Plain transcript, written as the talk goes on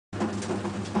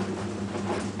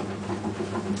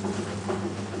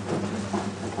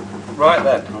Right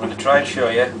then, I'm going to try and show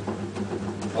you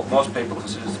what most people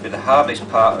consider to be the hardest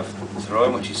part of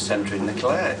throwing, which is centering the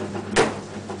clay.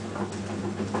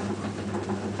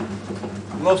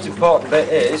 The most important bit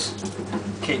is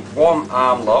keep one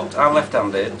arm locked. I'm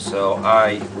left-handed, so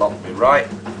I lock my right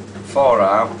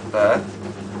forearm there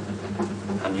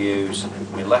and use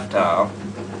my left arm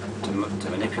to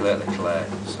manipulate the clay.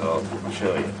 So I'll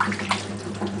show you.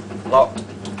 Locked,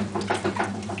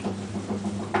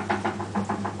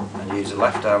 and use the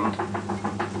left hand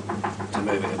to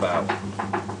move it about.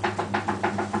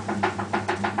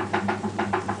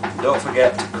 Don't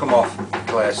forget to come off the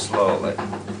clay slowly,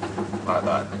 like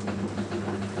that.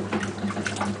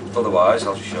 Otherwise,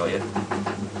 I'll just show you.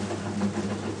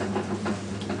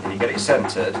 And you get it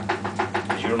centred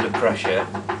because you're under pressure,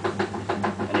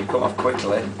 and you come off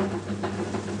quickly.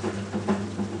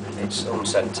 It's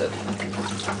uncentered.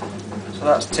 So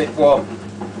that's tip one.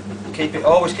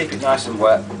 Always keep it nice and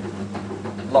wet.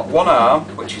 Lock one arm,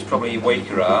 which is probably your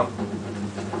weaker arm,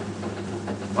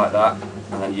 like that,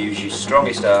 and then use your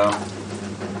strongest arm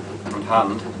and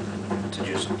hand to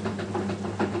just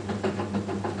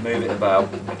move it about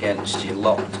against your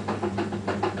locked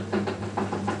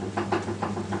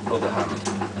other hand.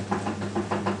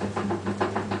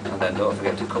 And then don't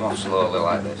forget to come off slowly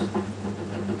like this.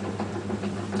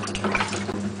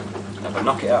 Now if I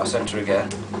knock it out of centre again,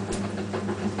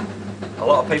 a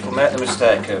lot of people make the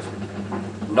mistake of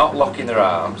not locking their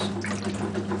arms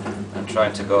and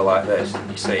trying to go like this.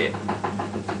 You see it?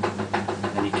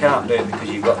 And you can't do it because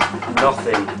you've got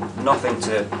nothing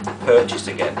to purchase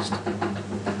against.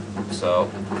 So,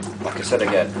 like I said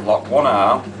again, lock one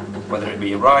arm, whether it be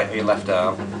your right or your left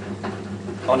arm,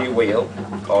 on your wheel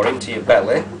or into your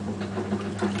belly,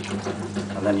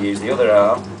 and then use the other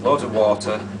arm, loads of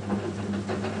water,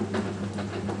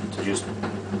 to just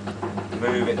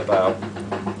move it about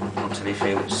until you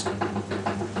feel it's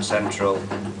central,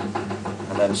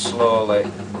 and then slowly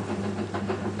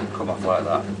come off like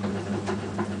that.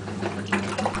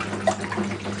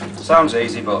 Sounds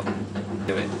easy, but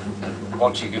do it.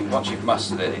 Once you've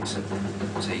mastered it, it's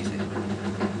easy.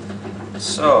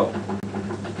 So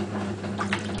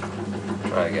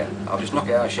try again. I'll just knock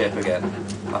it out of shape again,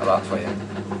 like that for you.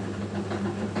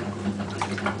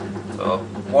 So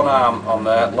one arm on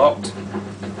there, locked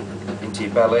into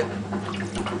your belly,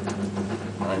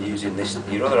 and then using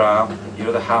your other arm, your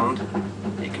other hand,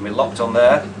 it can be locked on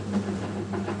there,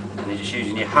 and you're just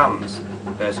using your hands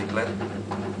basically.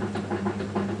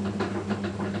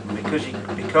 And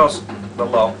because they're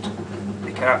locked,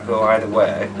 they can't go either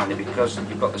way, and because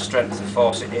you've got the strength to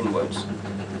force it inwards,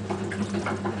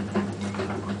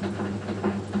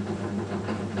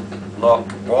 lock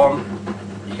one,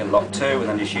 you can lock two, and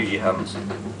then just use your hands.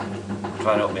 I'm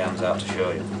trying to open my hands out to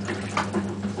show you.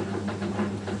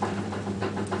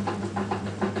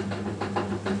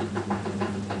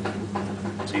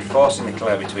 So you're forcing the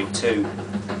clay between two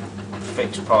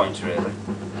fixed points really,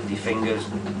 with your fingers,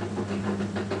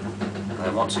 and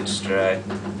then once it's straight,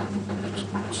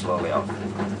 just slowly off.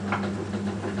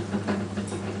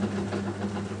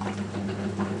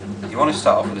 If you want to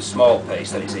start off with a small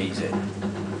piece, then it's easy.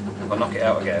 But knock it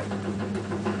out again,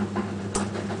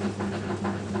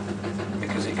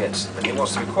 because it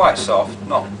wants to be quite soft,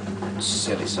 not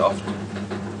silly soft.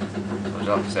 So as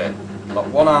I say, lock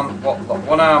one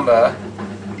arm there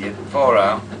with your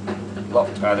forearm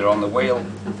locked either on the wheel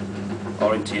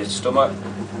or into your stomach,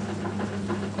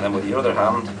 and then with your other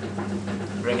hand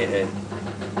bring it in.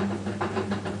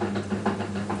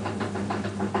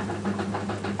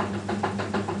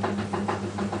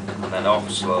 And then off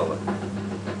slowly.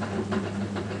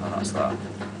 And that's that.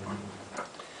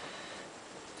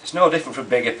 It's no different from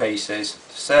bigger pieces.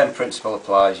 The same principle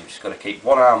applies. You've just got to keep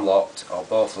one arm locked or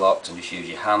both locked and just use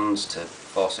your hands to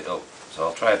force it up. So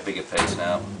I'll try a bigger piece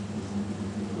now.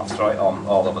 I'll throw it on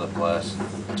all over the place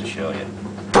to show you.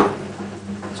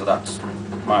 So that's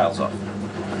miles off.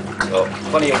 So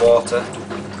plenty of water,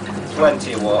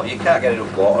 plenty of water. You can't get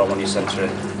enough water when you centre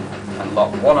it. And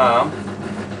lock one arm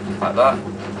like that,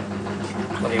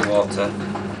 plenty of water,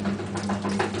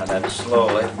 and then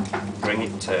slowly bring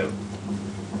it to,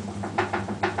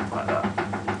 like that.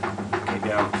 Keep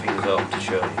your fingers open to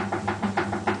show you.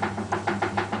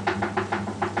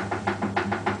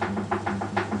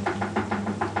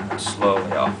 And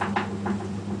slowly off,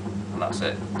 and that's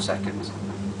it. Seconds.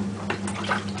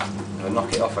 And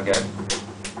knock it off again.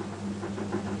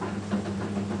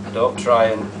 Don't try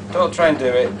and do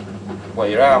it where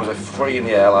your arms are free in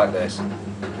the air like this.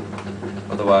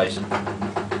 Otherwise,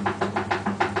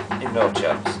 you've no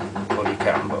chance. Well, you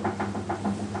can, but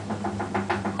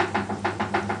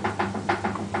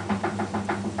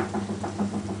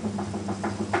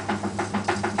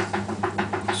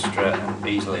straight and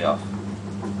easily off.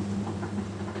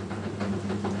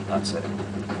 That's it.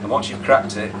 And once you've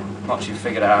cracked it, once you've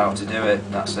figured out how to do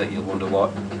it, that's it. You'll wonder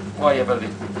why you've had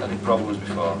any problems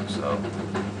before. So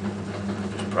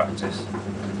just practice.